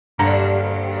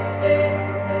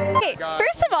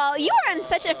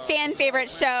such a fan favorite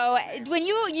show. When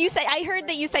you said, I heard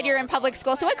that you said you're in public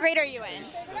school. So what grade are you in?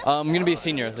 I'm going to be a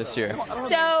senior this year.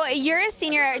 So you're a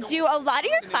senior. Do a lot of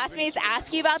your classmates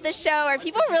ask you about the show? Are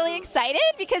people really excited?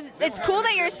 Because it's cool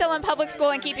that you're still in public school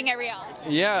and keeping it real.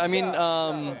 Yeah, I mean,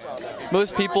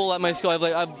 most people at my school,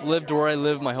 I've lived where I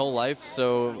live my whole life,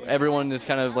 so everyone is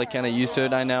kind of used to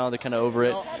it now. They're kind of over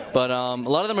it. But a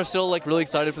lot of them are still really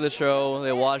excited for the show.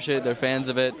 They watch it. They're fans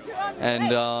of it,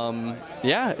 and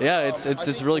yeah, it's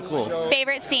just really cool.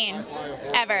 Favorite scene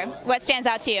ever? What stands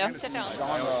out to you to film?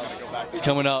 It's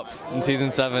coming up in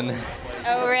season 7.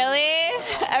 Oh, really?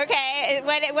 Okay.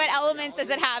 What elements does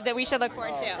it have that we should look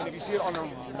forward to?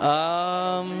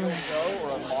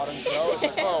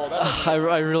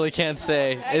 I really can't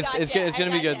say. It's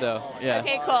gonna be good though. Yeah.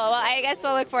 Okay, cool. Well, I guess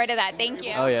we'll look forward to that. Thank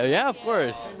you. Oh yeah, of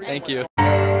course. Thank you.